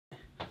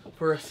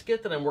for a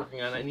skit that I'm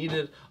working on, I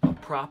needed a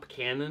prop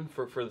cannon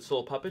for this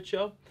little puppet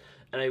show.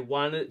 And I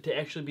wanted to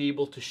actually be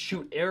able to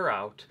shoot air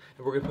out.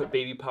 And we're going to put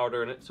baby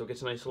powder in it so it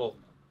gets a nice little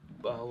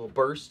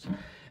burst.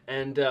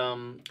 And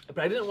but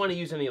I didn't want to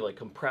use any like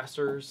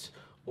compressors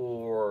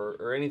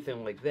or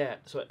anything like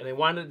that. And I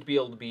wanted it to be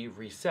able to be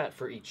reset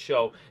for each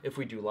show if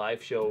we do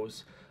live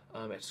shows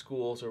at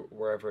schools or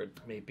wherever it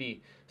may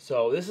be.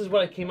 So this is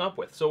what I came up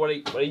with. So what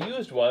I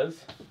used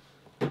was,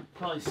 you've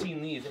probably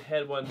seen these. I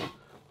had one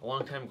a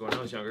long time ago when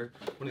I was younger.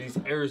 One of these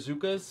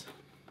Airzukas.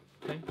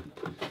 Okay,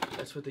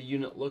 that's what the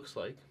unit looks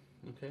like.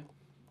 Okay,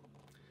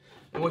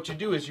 and what you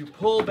do is you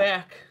pull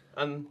back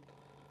on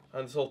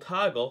this little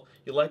toggle,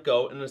 you let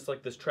go, and it's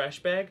like this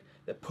trash bag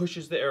that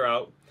pushes the air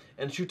out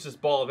and shoots this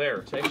ball of air.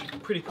 It's actually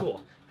pretty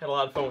cool. Had a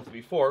lot of fun with it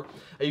before.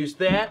 I used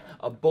that,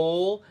 a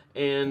bowl,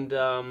 and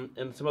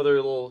some other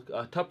little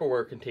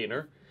Tupperware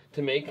container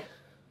to make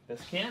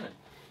this cannon.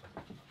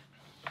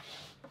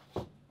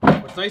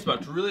 What's nice about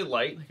it, it's really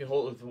light. You can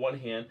hold it with one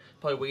hand.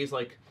 Probably weighs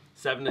like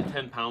 7 to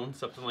 10 pounds,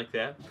 something like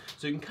that.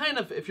 So you can kind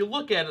of, if you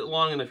look at it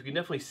long enough, you can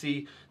definitely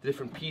see the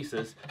different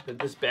pieces. That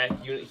this back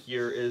unit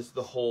here is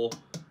the whole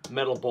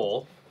metal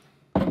bowl.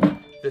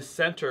 This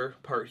center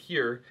part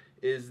here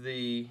is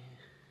the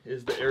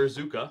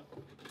Airzuka,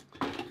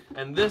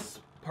 and this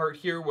part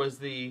here was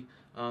the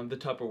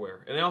Tupperware.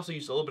 And I also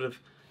used a little bit of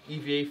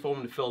EVA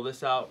foam to fill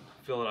this out,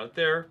 fill it out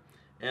there,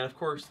 and of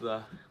course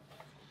the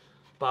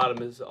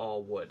bottom is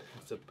all wood.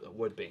 It's a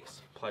wood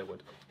base,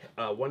 plywood.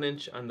 1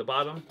 inch on the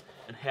bottom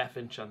and 1/2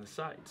 inch on the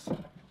sides.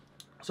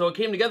 So it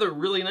came together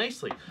really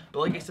nicely. But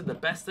like I said, the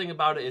best thing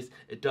about it is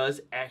it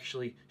does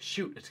actually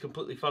shoot. It's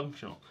completely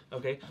functional.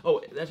 Okay.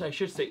 Oh, that's, I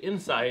should say,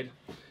 inside,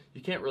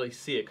 you can't really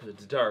see it because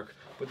it's dark,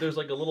 but there's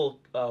like a little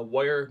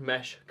wire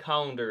mesh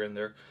colander in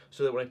there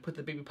so that when I put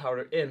the baby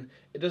powder in,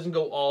 it doesn't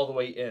go all the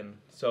way in.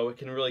 So it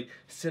can really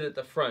sit at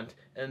the front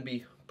and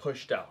be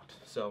pushed out.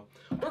 So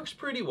works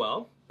pretty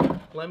well.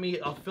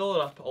 I'll fill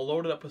it up. I'll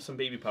load it up with some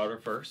baby powder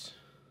first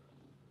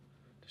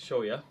to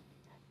show you.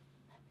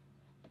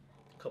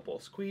 Couple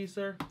of squeeze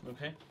there,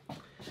 okay.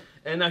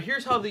 And now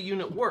here's how the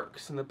unit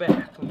works in the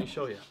back. Let me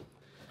show you.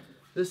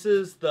 This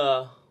is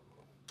the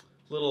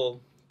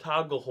little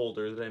toggle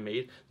holder that I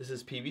made. This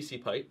is PVC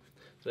pipe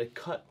that I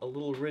cut a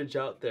little ridge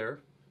out there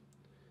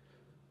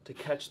to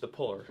catch the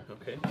puller,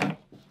 okay.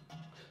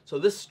 So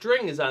this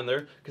string is on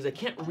there because I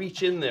can't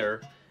reach in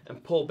there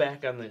and pull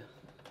back on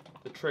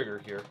the trigger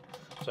here.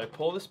 So I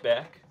pull this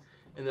back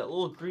and that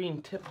little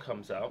green tip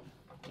comes out,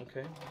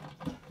 okay.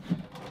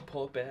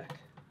 Pull it back.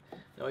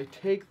 Now I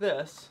take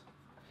this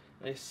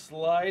and I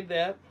slide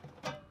that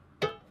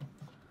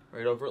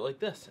right over it like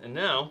this, and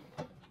now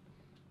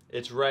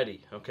it's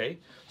ready, okay?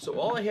 So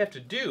all I have to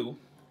do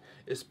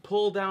is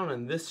pull down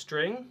on this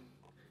string,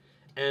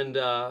 and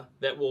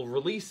that will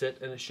release it,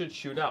 and it should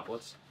shoot out.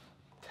 Let's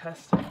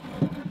test it.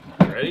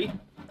 Ready?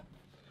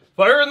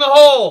 Fire in the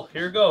hole!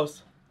 Here it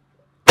goes.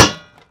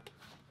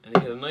 And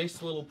you get a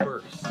nice little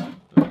burst.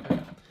 Okay.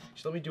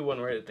 Just let me do one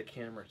right at the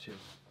camera too.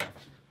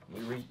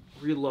 Let me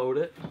reload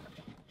it.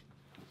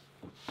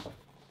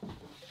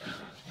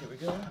 Here we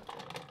go.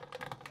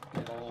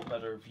 Get a little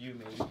better view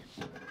maybe.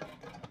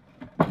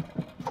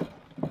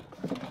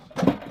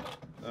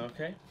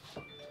 Okay.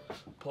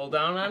 Pull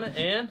down on it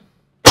and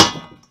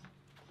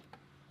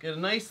get a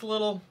nice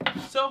little,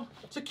 so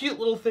it's a cute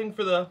little thing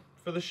for the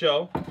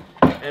show.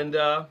 And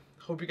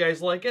hope you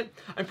guys like it.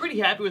 I'm pretty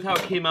happy with how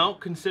it came out,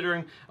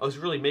 considering I was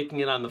really making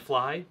it on the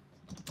fly.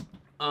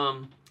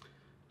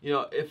 You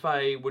know, if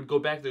I would go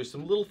back, there's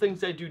some little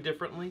things I do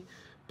differently,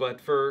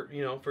 but for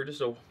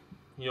just a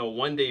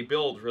one-day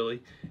build,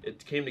 really,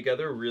 it came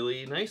together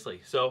really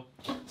nicely. So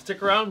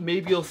stick around,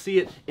 maybe you'll see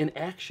it in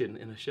action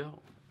in a show.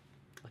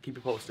 I'll keep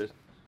you posted.